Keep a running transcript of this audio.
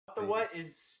the what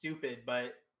is stupid,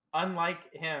 but unlike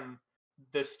him,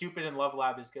 the stupid in Love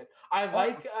Lab is good. I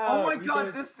like. Oh my god!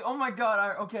 Riko's- This. Oh my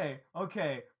god! Okay.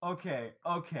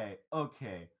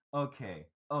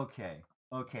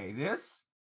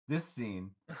 This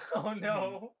scene. Oh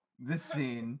no. This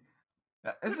scene.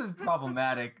 This is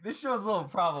problematic. This show's a little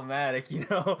problematic, you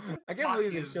know. I can't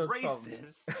believe this show's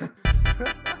racist.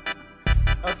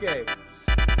 Okay.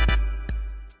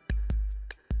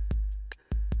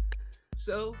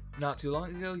 So, not too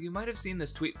long ago, you might have seen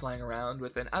this tweet flying around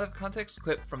with an out-of-context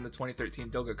clip from the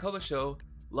 2013 Doga Koba show,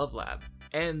 Love Lab.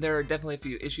 And there are definitely a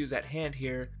few issues at hand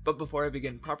here, but before I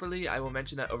begin properly, I will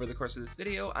mention that over the course of this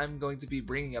video, I'm going to be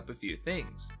bringing up a few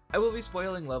things. I will be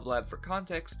spoiling Love Lab for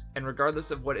context, and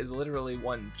regardless of what is literally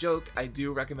one joke, I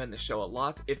do recommend the show a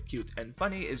lot if cute and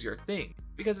funny is your thing,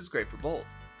 because it's great for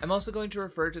both. I'm also going to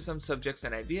refer to some subjects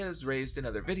and ideas raised in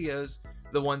other videos,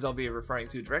 the ones I'll be referring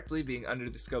to directly being Under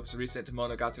the Scope's recent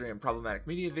Monogatari and Problematic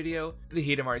Media video, the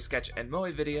Hidamari sketch and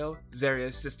Moe video,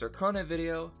 Zeria's sister Krone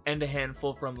video, and a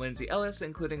handful from Lindsay Ellis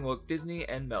including Woke Disney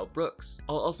and Mel Brooks.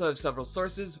 I'll also have several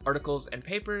sources, articles, and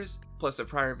papers, plus a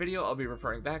prior video I'll be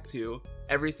referring back to,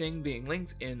 everything being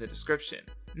linked in the description.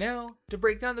 Now, to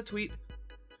break down the tweet,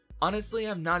 honestly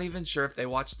I'm not even sure if they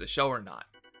watched the show or not.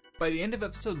 By the end of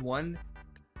episode 1,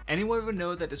 anyone would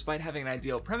know that despite having an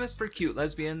ideal premise for cute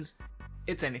lesbians,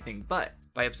 it's anything but.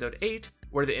 By episode 8,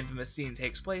 where the infamous scene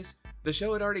takes place, the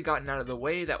show had already gotten out of the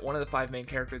way that one of the 5 main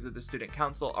characters of the student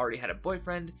council already had a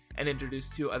boyfriend and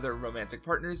introduced 2 other romantic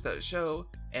partners that the show,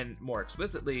 and more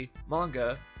explicitly,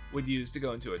 manga, would use to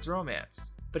go into its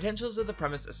romance. Potentials of the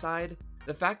premise aside,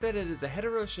 the fact that it is a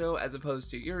hetero show as opposed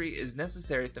to Yuri is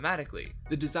necessary thematically.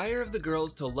 The desire of the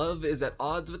girls to love is at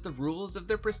odds with the rules of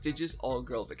their prestigious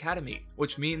all-girls academy,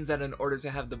 which means that in order to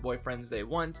have the boyfriends they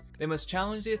want, they must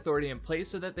challenge the authority in place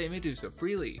so that they may do so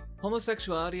freely.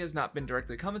 Homosexuality has not been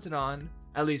directly commented on,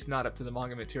 at least not up to the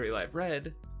manga material I've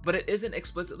read, but it isn't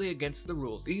explicitly against the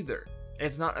rules either, and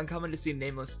it's not uncommon to see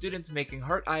nameless students making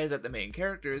heart eyes at the main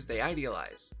characters they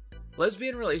idealize.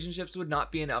 Lesbian relationships would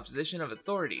not be an opposition of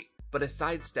authority, but a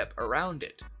sidestep around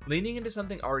it, leaning into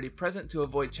something already present to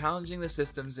avoid challenging the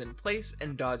systems in place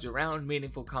and dodge around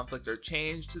meaningful conflict or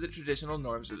change to the traditional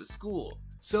norms of the school.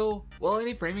 So, while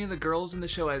any framing of the girls in the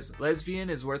show as lesbian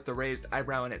is worth the raised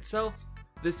eyebrow in itself,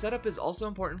 this setup is also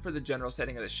important for the general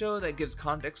setting of the show that gives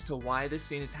context to why this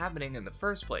scene is happening in the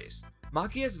first place.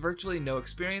 Maki has virtually no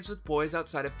experience with boys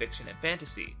outside of fiction and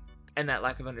fantasy, and that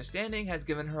lack of understanding has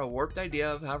given her a warped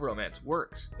idea of how romance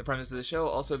works. The premise of the show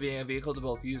also being a vehicle to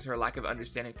both use her lack of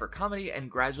understanding for comedy and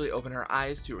gradually open her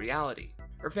eyes to reality.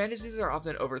 Her fantasies are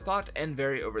often overthought and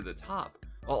very over the top,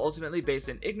 while ultimately based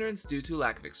in ignorance due to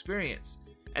lack of experience,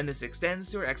 and this extends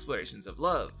to her explorations of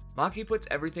love. Maki puts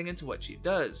everything into what she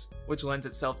does, which lends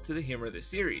itself to the humor of the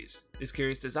series. This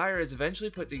curious desire is eventually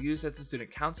put to use as the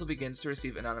student council begins to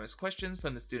receive anonymous questions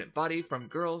from the student body from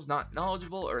girls not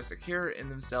knowledgeable or secure in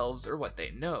themselves or what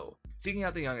they know, seeking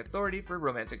out the young authority for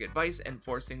romantic advice and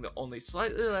forcing the only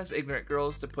slightly less ignorant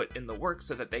girls to put in the work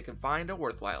so that they can find a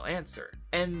worthwhile answer.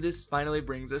 And this finally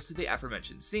brings us to the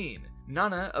aforementioned scene.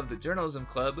 Nana of the journalism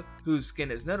club, whose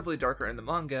skin is notably darker in the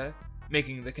manga,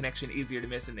 making the connection easier to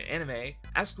miss in the anime,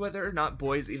 asked whether or not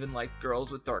boys even like girls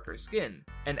with darker skin,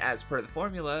 and as per the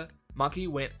formula, Maki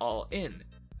went all in,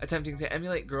 attempting to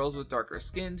emulate girls with darker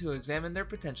skin to examine their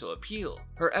potential appeal.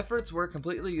 Her efforts were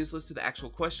completely useless to the actual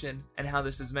question, and how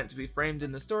this is meant to be framed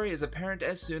in the story is apparent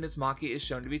as soon as Maki is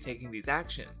shown to be taking these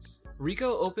actions.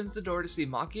 Riko opens the door to see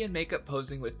Maki in makeup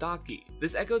posing with Daki.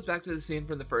 This echoes back to the scene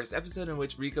from the first episode in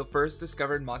which Riko first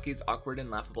discovered Maki's awkward and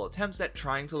laughable attempts at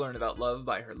trying to learn about love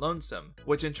by her lonesome,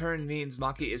 which in turn means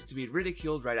Maki is to be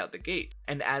ridiculed right out the gate,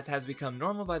 and as has become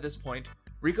normal by this point,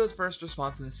 Riko's first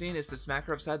response in the scene is to smack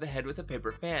her upside the head with a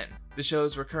paper fan, the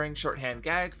show's recurring shorthand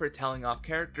gag for telling off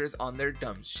characters on their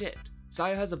dumb shit.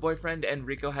 Sayo has a boyfriend and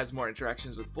Riko has more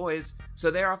interactions with boys,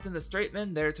 so they are often the straight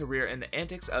men there to rear in the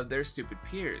antics of their stupid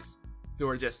peers, who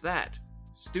are just that,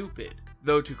 stupid.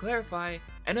 Though to clarify,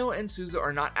 Eno and Suzu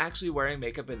are not actually wearing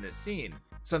makeup in this scene,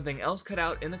 something else cut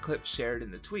out in the clip shared in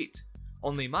the tweet.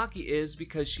 Only Maki is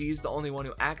because she's the only one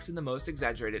who acts in the most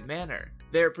exaggerated manner.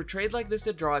 They are portrayed like this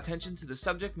to draw attention to the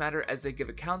subject matter as they give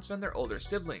accounts from their older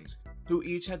siblings, who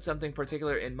each had something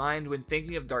particular in mind when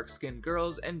thinking of dark-skinned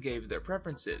girls and gave their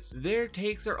preferences. Their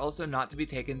takes are also not to be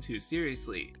taken too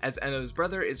seriously, as Enno's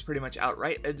brother is pretty much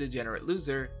outright a degenerate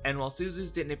loser, and while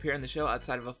Suzu's didn't appear in the show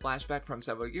outside of a flashback from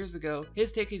several years ago,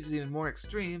 his take is even more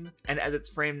extreme, and as it's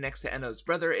framed next to Enno's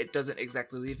brother, it doesn't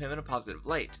exactly leave him in a positive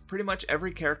light. Pretty much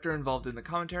every character involved in the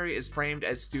commentary is framed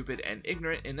as stupid and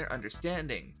ignorant in their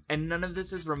understanding, and none of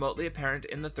this is remotely apparent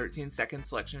in the 13-second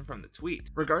selection from the tweet.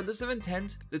 Regardless of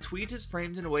intent, the tweet is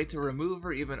framed in a way to remove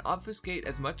or even obfuscate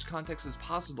as much context as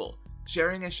possible,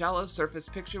 sharing a shallow surface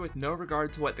picture with no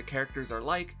regard to what the characters are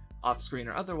like, off-screen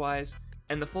or otherwise,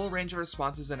 and the full range of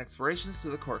responses and explorations to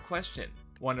the core question,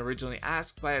 one originally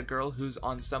asked by a girl who's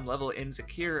on some level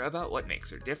insecure about what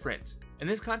makes her different. And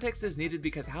this context is needed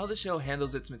because how the show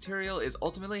handles its material is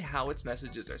ultimately how its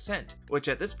messages are sent, which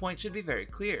at this point should be very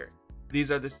clear.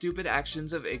 These are the stupid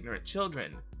actions of ignorant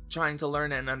children, trying to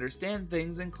learn and understand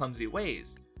things in clumsy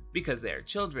ways, because they are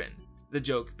children, the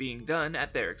joke being done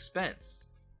at their expense.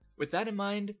 With that in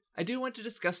mind, I do want to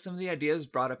discuss some of the ideas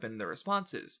brought up in the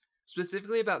responses,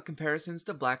 specifically about comparisons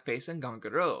to Blackface and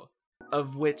Ganguro,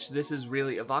 of which this is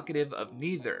really evocative of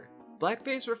neither.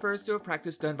 Blackface refers to a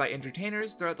practice done by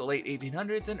entertainers throughout the late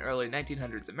 1800s and early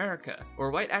 1900s America, where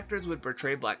white actors would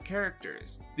portray black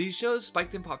characters. These shows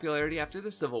spiked in popularity after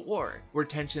the Civil War, where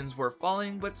tensions were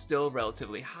falling but still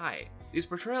relatively high. These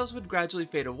portrayals would gradually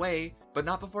fade away, but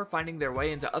not before finding their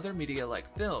way into other media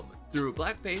like film. Through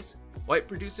blackface, white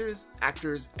producers,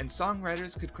 actors, and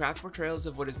songwriters could craft portrayals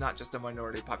of what is not just a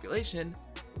minority population,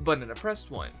 but an oppressed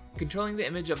one, controlling the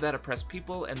image of that oppressed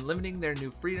people and limiting their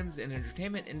new freedoms in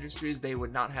entertainment industries they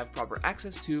would not have proper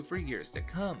access to for years to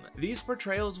come. These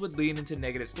portrayals would lean into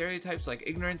negative stereotypes like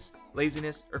ignorance,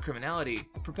 laziness, or criminality,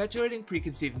 perpetuating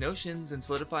preconceived notions and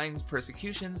solidifying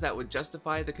persecutions that would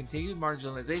justify the continued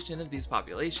marginalization of these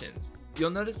populations. You'll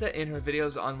notice that in her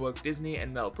videos on Woke Disney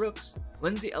and Mel Brooks,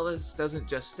 Lindsay Ellis doesn't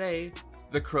just say,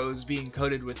 "The crows being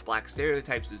coated with black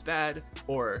stereotypes is bad,"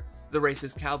 or "the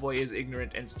racist cowboy is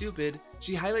ignorant and stupid."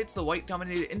 She highlights the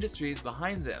white-dominated industries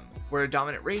behind them, where a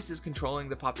dominant race is controlling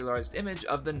the popularized image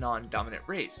of the non-dominant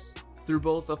race, through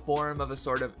both a form of a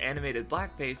sort of animated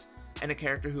blackface and a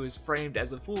character who is framed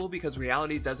as a fool because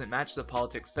reality doesn't match the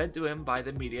politics fed to him by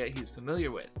the media he's familiar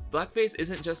with. Blackface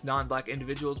isn't just non-black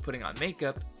individuals putting on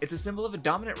makeup, it's a symbol of a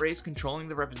dominant race controlling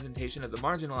the representation of the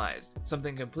marginalized,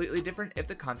 something completely different if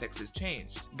the context is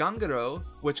changed. Ganguro,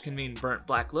 which can mean burnt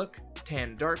black look,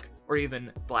 tan dark, or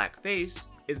even black face,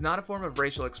 is not a form of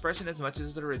racial expression as much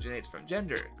as it originates from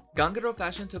gender. Ganguro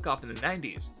fashion took off in the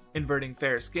 90s, inverting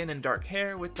fair skin and dark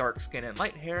hair with dark skin and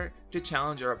light hair to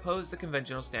challenge or oppose the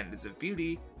conventional standards of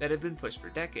beauty that had been pushed for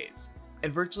decades.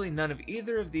 And virtually none of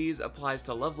either of these applies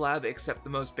to Love Lab except the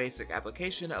most basic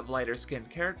application of lighter skinned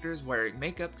characters wearing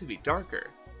makeup to be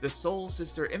darker. The soul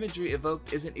sister imagery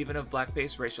evoked isn't even of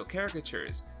blackface racial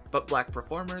caricatures, but black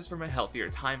performers from a healthier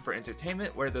time for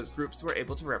entertainment where those groups were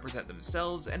able to represent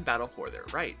themselves and battle for their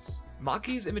rights.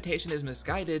 Maki's imitation is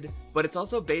misguided, but it's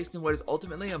also based in what is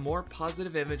ultimately a more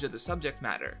positive image of the subject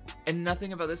matter, and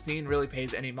nothing about the scene really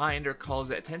pays any mind or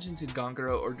calls attention to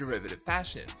Ganguro or derivative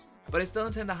fashions. But I still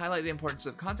intend to highlight the importance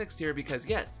of context here because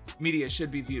yes, media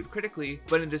should be viewed critically,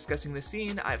 but in discussing the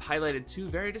scene, I've highlighted two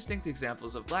very distinct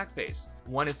examples of blackface.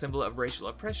 One a symbol of racial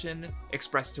oppression,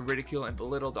 expressed to ridicule and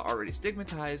belittle the already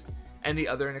stigmatized, and the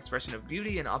other an expression of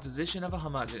beauty in opposition of a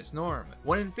homogeneous norm.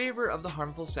 One in favor of the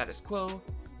harmful status quo,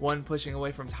 one pushing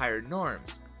away from tired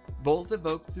norms, both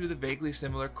evoked through the vaguely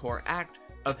similar core act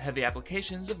of heavy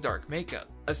applications of dark makeup.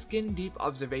 A skin-deep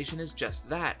observation is just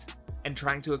that, and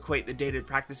trying to equate the dated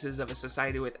practices of a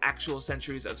society with actual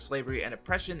centuries of slavery and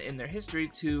oppression in their history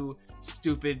to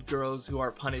stupid girls who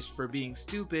are punished for being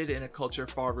stupid in a culture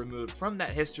far removed from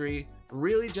that history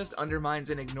really just undermines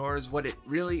and ignores what it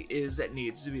really is that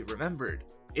needs to be remembered.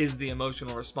 Is the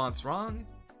emotional response wrong?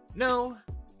 No.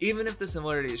 Even if the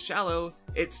similarity is shallow,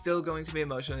 it's still going to be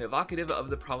emotionally evocative of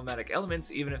the problematic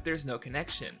elements even if there's no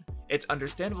connection. It's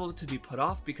understandable to be put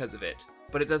off because of it,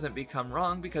 but it doesn't become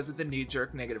wrong because of the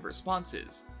knee-jerk negative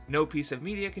responses. No piece of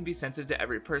media can be sensitive to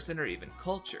every person or even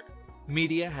culture.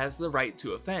 Media has the right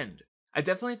to offend. I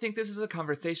definitely think this is a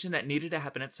conversation that needed to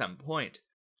happen at some point.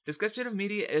 Discussion of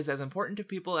media is as important to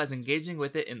people as engaging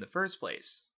with it in the first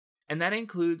place. And that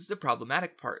includes the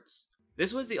problematic parts.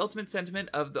 This was the ultimate sentiment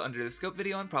of the Under the Scope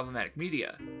video on problematic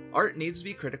media. Art needs to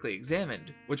be critically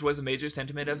examined, which was a major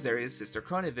sentiment of Zeria's sister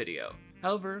Krone video.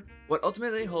 However, what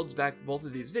ultimately holds back both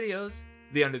of these videos,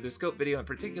 the Under the Scope video in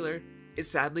particular,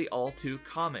 is sadly all too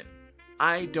common.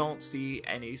 I don't see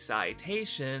any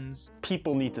citations.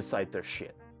 People need to cite their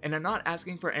shit. And I'm not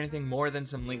asking for anything more than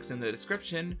some links in the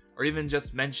description, or even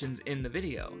just mentions in the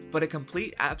video, but a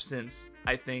complete absence,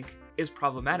 I think, is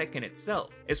problematic in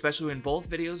itself, especially when both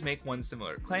videos make one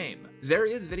similar claim.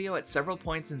 Zeria's video at several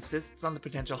points insists on the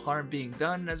potential harm being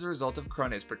done as a result of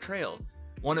Krone's portrayal,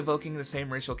 one evoking the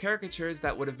same racial caricatures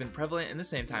that would have been prevalent in the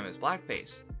same time as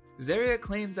Blackface. Zeria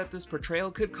claims that this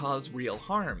portrayal could cause real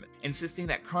harm, insisting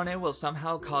that Krone will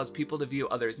somehow cause people to view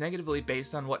others negatively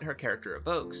based on what her character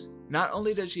evokes. Not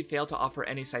only does she fail to offer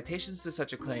any citations to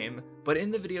such a claim, but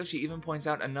in the video she even points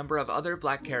out a number of other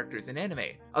black characters in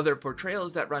anime, other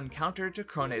portrayals that run counter to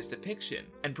Krone's depiction,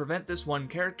 and prevent this one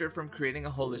character from creating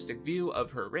a holistic view of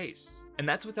her race. And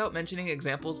that's without mentioning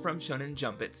examples from Shonen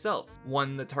Jump itself,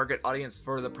 one the target audience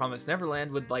for The Promised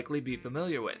Neverland would likely be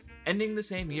familiar with. Ending the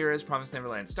same year as Promised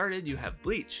Neverland started, you have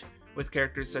Bleach, with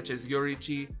characters such as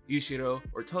Yoriichi, Yushiro,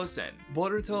 or Tosen.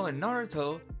 Boruto and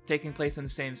Naruto, taking place in the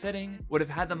same setting, would have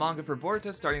had the manga for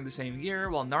Boruto starting the same year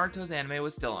while Naruto's anime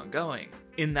was still ongoing.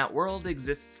 In that world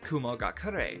exists Kumo ga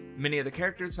Kure, many of the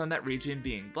characters from that region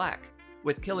being black,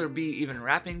 with Killer B even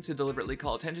rapping to deliberately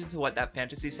call attention to what that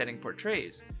fantasy setting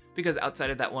portrays, because outside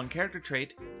of that one character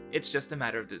trait, it's just a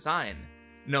matter of design.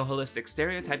 No holistic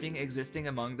stereotyping existing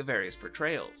among the various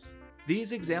portrayals.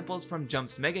 These examples from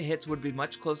Jump's mega hits would be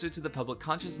much closer to the public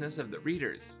consciousness of the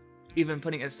readers, even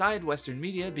putting aside Western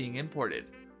media being imported,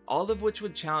 all of which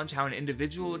would challenge how an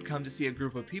individual would come to see a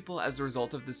group of people as a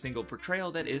result of the single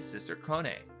portrayal that is Sister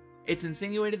Krone. It's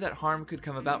insinuated that harm could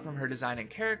come about from her design and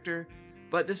character,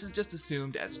 but this is just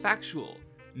assumed as factual,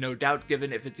 no doubt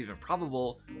given if it's even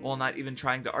probable, while not even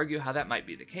trying to argue how that might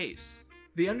be the case.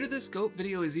 The Under the Scope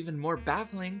video is even more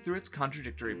baffling through its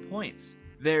contradictory points.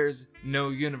 There's no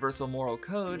universal moral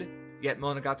code, yet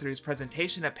Monogatari's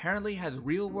presentation apparently has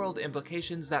real-world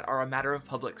implications that are a matter of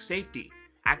public safety,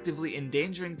 actively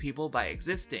endangering people by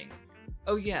existing.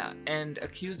 Oh yeah, and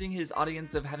accusing his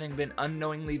audience of having been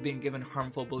unknowingly being given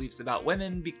harmful beliefs about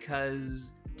women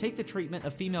because... Take the treatment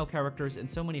of female characters in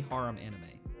so many harem anime.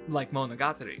 Like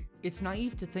Monogatari. It's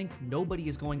naive to think nobody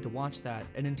is going to watch that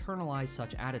and internalize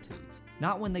such attitudes.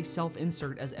 Not when they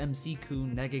self-insert as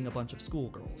MC-kun negging a bunch of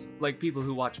schoolgirls. Like people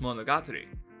who watch Monogatari,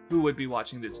 who would be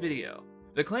watching this video.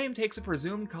 The claim takes a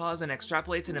presumed cause and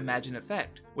extrapolates an imagined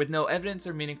effect, with no evidence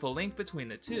or meaningful link between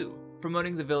the two,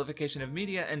 promoting the vilification of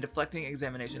media and deflecting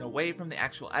examination away from the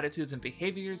actual attitudes and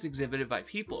behaviors exhibited by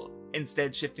people,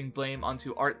 instead shifting blame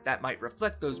onto art that might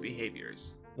reflect those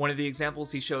behaviors. One of the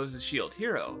examples he shows is Shield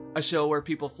Hero, a show where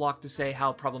people flock to say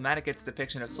how problematic its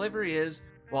depiction of slavery is,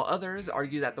 while others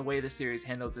argue that the way the series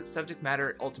handles its subject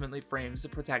matter ultimately frames the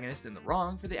protagonist in the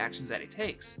wrong for the actions that he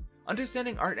takes.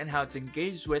 Understanding art and how it's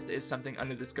engaged with is something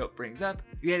Under the Scope brings up,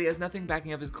 yet he has nothing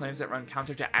backing up his claims that run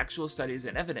counter to actual studies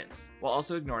and evidence, while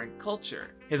also ignoring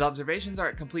culture. His observations are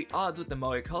at complete odds with the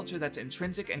moe culture that's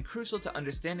intrinsic and crucial to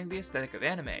understanding the aesthetic of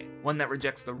anime, one that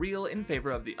rejects the real in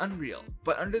favor of the unreal.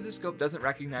 But Under the Scope doesn't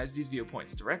recognize these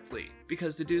viewpoints directly,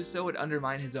 because to do so would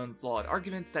undermine his own flawed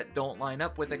arguments that don't line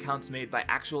up with accounts made by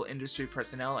actual industry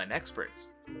personnel and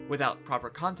experts. Without proper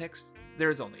context,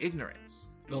 there is only ignorance.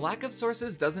 The lack of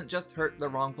sources doesn't just hurt the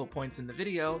wrongful points in the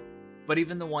video, but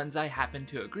even the ones I happen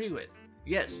to agree with.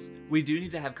 Yes, we do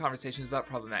need to have conversations about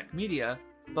problematic media,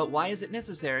 but why is it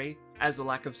necessary, as the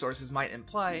lack of sources might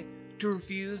imply, to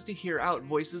refuse to hear out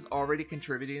voices already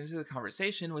contributing to the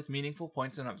conversation with meaningful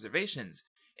points and observations,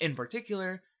 in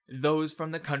particular, those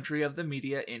from the country of the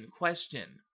media in question?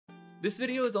 This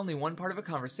video is only one part of a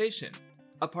conversation,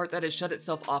 a part that has shut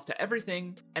itself off to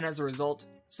everything, and as a result,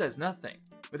 says nothing.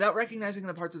 Without recognizing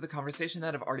the parts of the conversation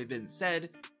that have already been said,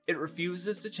 it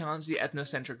refuses to challenge the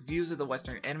ethnocentric views of the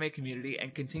Western anime community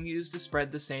and continues to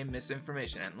spread the same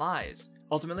misinformation and lies,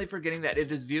 ultimately forgetting that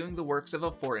it is viewing the works of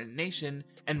a foreign nation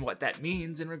and what that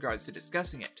means in regards to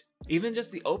discussing it. Even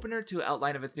just the opener to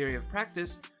Outline of a Theory of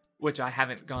Practice, which I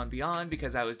haven't gone beyond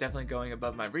because I was definitely going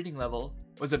above my reading level,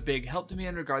 was a big help to me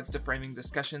in regards to framing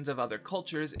discussions of other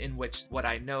cultures in which what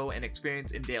I know and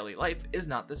experience in daily life is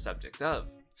not the subject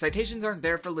of. Citations aren't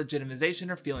there for legitimization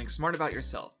or feeling smart about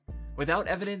yourself. Without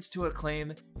evidence to a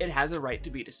claim, it has a right to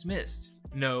be dismissed.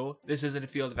 No, this isn't a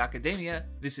field of academia,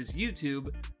 this is YouTube,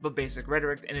 but basic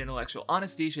rhetoric and intellectual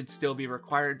honesty should still be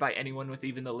required by anyone with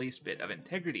even the least bit of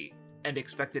integrity, and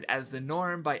expected as the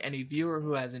norm by any viewer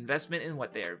who has investment in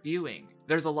what they are viewing.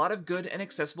 There's a lot of good and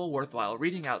accessible worthwhile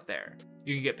reading out there.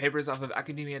 You can get papers off of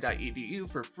academia.edu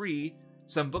for free,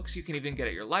 some books you can even get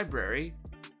at your library,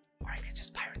 or you can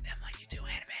just pirate them like you do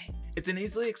anime. It's an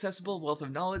easily accessible wealth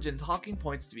of knowledge and talking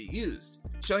points to be used.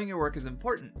 Showing your work is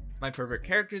important. My Pervert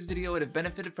Characters video would have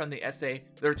benefited from the essay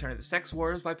The Return of the Sex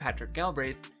Wars by Patrick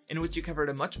Galbraith, in which he covered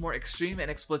a much more extreme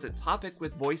and explicit topic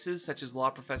with voices such as law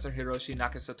professor Hiroshi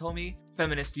Nakasatomi,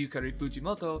 feminist Yukari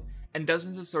Fujimoto, and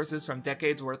dozens of sources from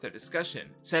decades worth of discussion,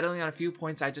 settling on a few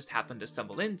points I just happened to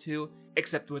stumble into,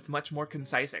 except with much more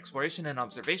concise exploration and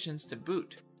observations to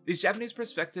boot. These Japanese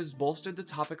perspectives bolstered the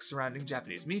topics surrounding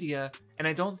Japanese media, and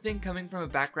I don't think coming from a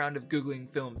background of googling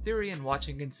film theory and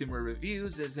watching consumer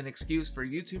reviews is an excuse for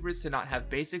YouTubers to not have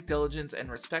basic diligence and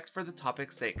respect for the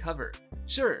topics they cover.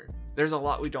 Sure, there's a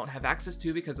lot we don't have access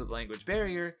to because of the language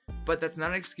barrier, but that's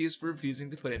not an excuse for refusing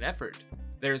to put in effort.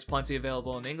 There's plenty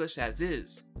available in English as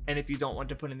is, and if you don't want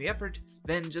to put in the effort,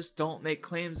 then just don't make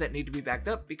claims that need to be backed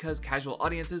up because casual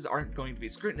audiences aren't going to be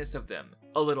scrutinous of them.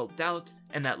 A little doubt,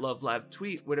 and that Love Lab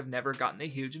tweet would have never gotten the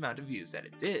huge amount of views that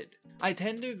it did. I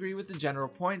tend to agree with the general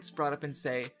points brought up in,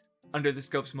 say, Under the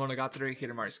Scope's Monogatari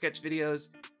Hidamari sketch videos,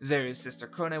 Zeria's sister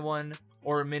Krone one,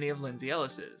 or many of Lindsay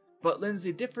Ellis's. But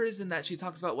Lindsay differs in that she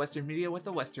talks about Western media with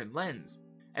a Western lens,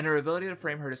 and her ability to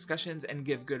frame her discussions and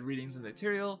give good readings of the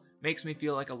material makes me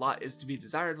feel like a lot is to be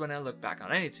desired when I look back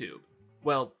on AnyTube.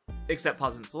 Well, except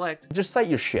pause and select. Just cite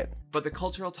your shit. But the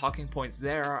cultural talking points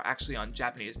there are actually on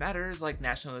Japanese matters like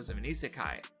nationalism and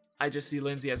isekai. I just see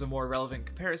Lindsay as a more relevant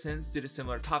comparison due to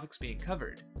similar topics being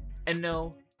covered. And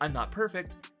no, I'm not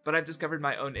perfect, but I've discovered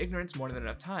my own ignorance more than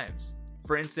enough times.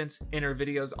 For instance, in her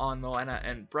videos on Moana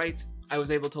and Bright, I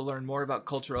was able to learn more about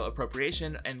cultural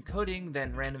appropriation and coding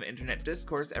than random internet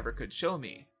discourse ever could show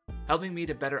me, helping me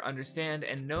to better understand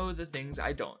and know the things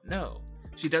I don't know.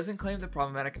 She doesn't claim the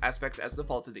problematic aspects as the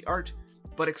fault of the art,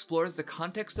 but explores the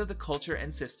context of the culture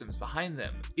and systems behind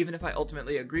them. Even if I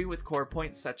ultimately agree with core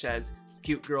points such as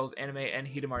cute girls anime and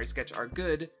Hidamari sketch are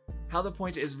good, how the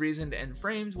point is reasoned and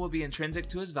framed will be intrinsic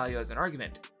to his value as an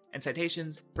argument, and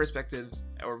citations, perspectives,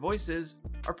 or voices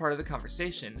are part of the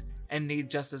conversation, and need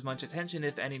just as much attention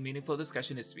if any meaningful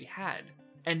discussion is to be had.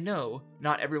 And no,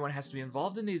 not everyone has to be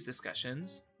involved in these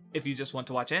discussions. If you just want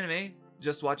to watch anime,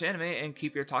 just watch anime and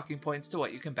keep your talking points to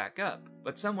what you can back up.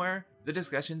 But somewhere, the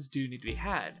discussions do need to be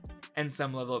had, and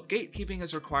some level of gatekeeping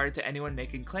is required to anyone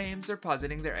making claims or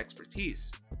positing their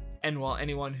expertise. And while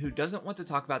anyone who doesn't want to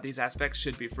talk about these aspects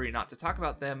should be free not to talk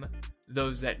about them,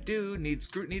 those that do need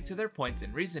scrutiny to their points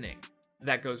and reasoning.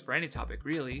 That goes for any topic,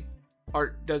 really.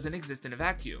 Art doesn't exist in a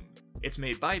vacuum. It's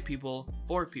made by people,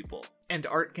 for people. And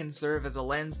art can serve as a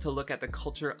lens to look at the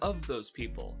culture of those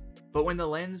people. But when the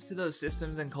lens to those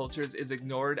systems and cultures is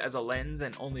ignored as a lens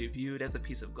and only viewed as a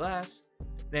piece of glass,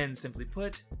 then simply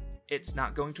put, it's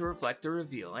not going to reflect or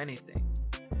reveal anything.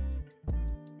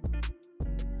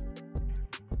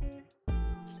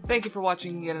 Thank you for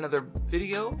watching yet another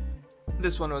video.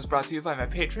 This one was brought to you by my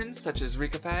patrons such as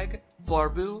Rikafag,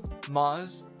 Flarbu,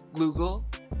 Maz, Gloogle,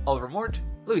 Oliver Mort,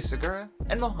 Louis Segura,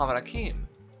 and Mohammed Akim.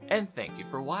 And thank you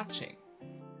for watching.